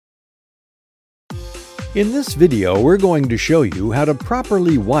In this video, we're going to show you how to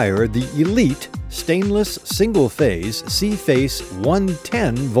properly wire the Elite stainless single-phase C-Face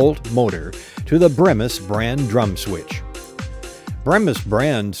 110-volt motor to the Bremas brand drum switch. Bremas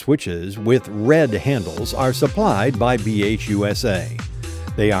brand switches with red handles are supplied by BHUSA.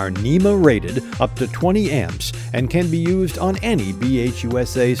 They are NEMA rated up to 20 amps and can be used on any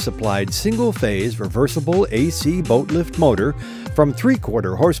BHUSA supplied single-phase reversible AC boat lift motor from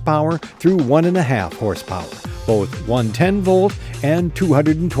 3/4 horsepower through 1.5 horsepower, both 110 volt and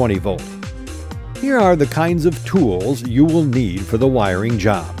 220 volt. Here are the kinds of tools you will need for the wiring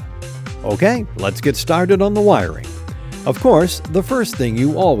job. Okay, let's get started on the wiring. Of course, the first thing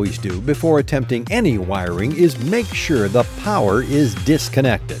you always do before attempting any wiring is make sure the power is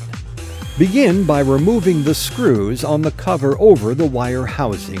disconnected. Begin by removing the screws on the cover over the wire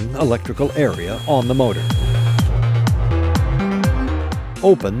housing electrical area on the motor.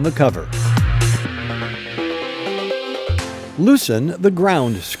 Open the cover. Loosen the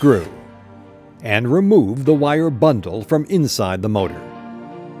ground screw and remove the wire bundle from inside the motor.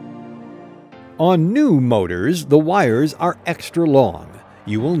 On new motors, the wires are extra long.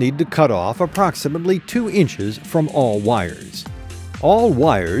 You will need to cut off approximately 2 inches from all wires. All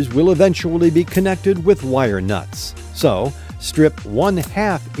wires will eventually be connected with wire nuts, so strip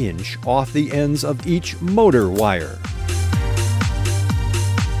 1/2 inch off the ends of each motor wire.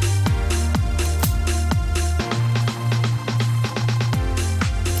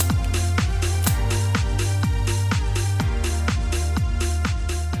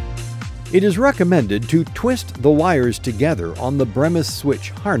 It is recommended to twist the wires together on the Bremas switch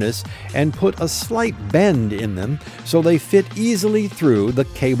harness and put a slight bend in them so they fit easily through the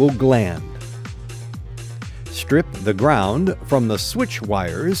cable gland. Strip the ground from the switch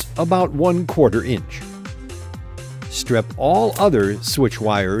wires about 1/4 inch. Strip all other switch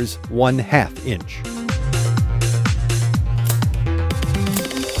wires 1/2 inch.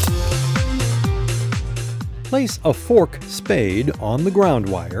 Place a fork spade on the ground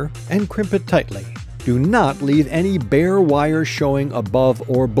wire and crimp it tightly. Do not leave any bare wire showing above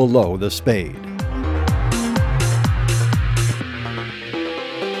or below the spade.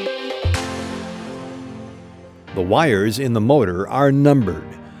 The wires in the motor are numbered.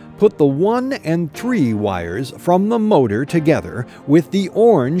 Put the 1 and 3 wires from the motor together with the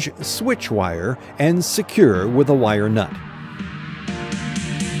orange switch wire and secure with a wire nut.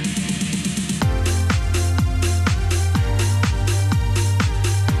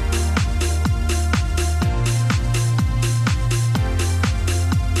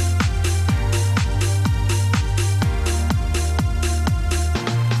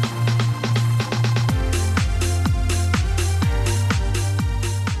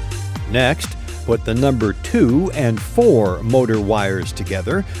 Next, put the number 2 and 4 motor wires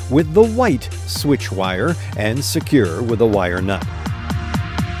together with the white switch wire and secure with a wire nut.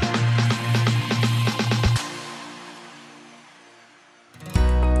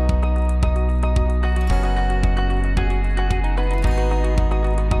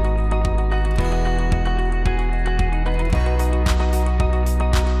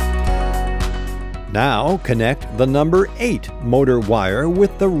 Now connect the number 8 motor wire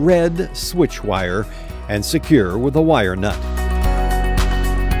with the red switch wire and secure with a wire nut.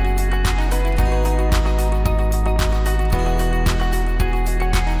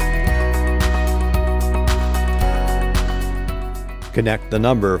 Connect the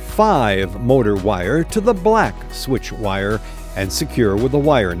number 5 motor wire to the black switch wire and secure with a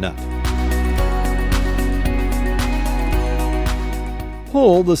wire nut.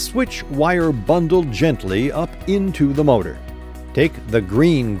 Pull the switch wire bundle gently up into the motor. Take the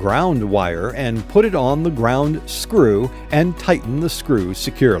green ground wire and put it on the ground screw and tighten the screw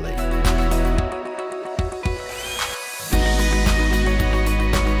securely.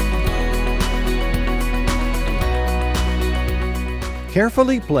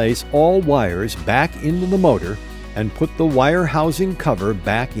 Carefully place all wires back into the motor and put the wire housing cover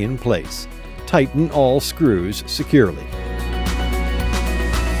back in place. Tighten all screws securely.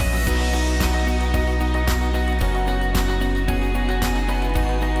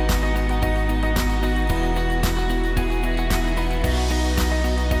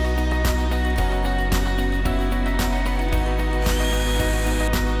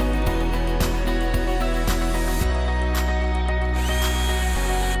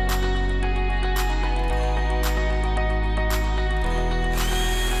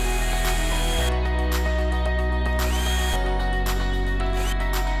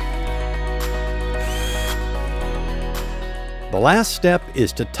 The last step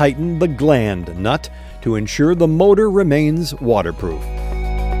is to tighten the gland nut to ensure the motor remains waterproof.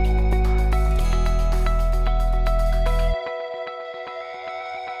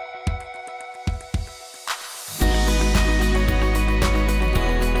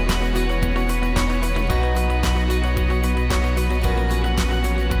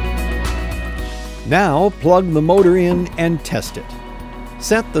 Now plug the motor in and test it.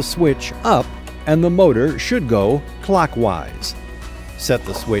 Set the switch up and the motor should go clockwise. Set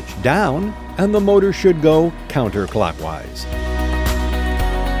the switch down and the motor should go counterclockwise.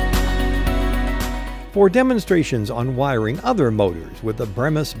 For demonstrations on wiring other motors with the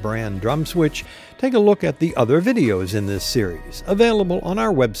Bremas brand drum switch, take a look at the other videos in this series, available on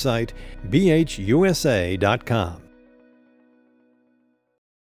our website, bhusa.com.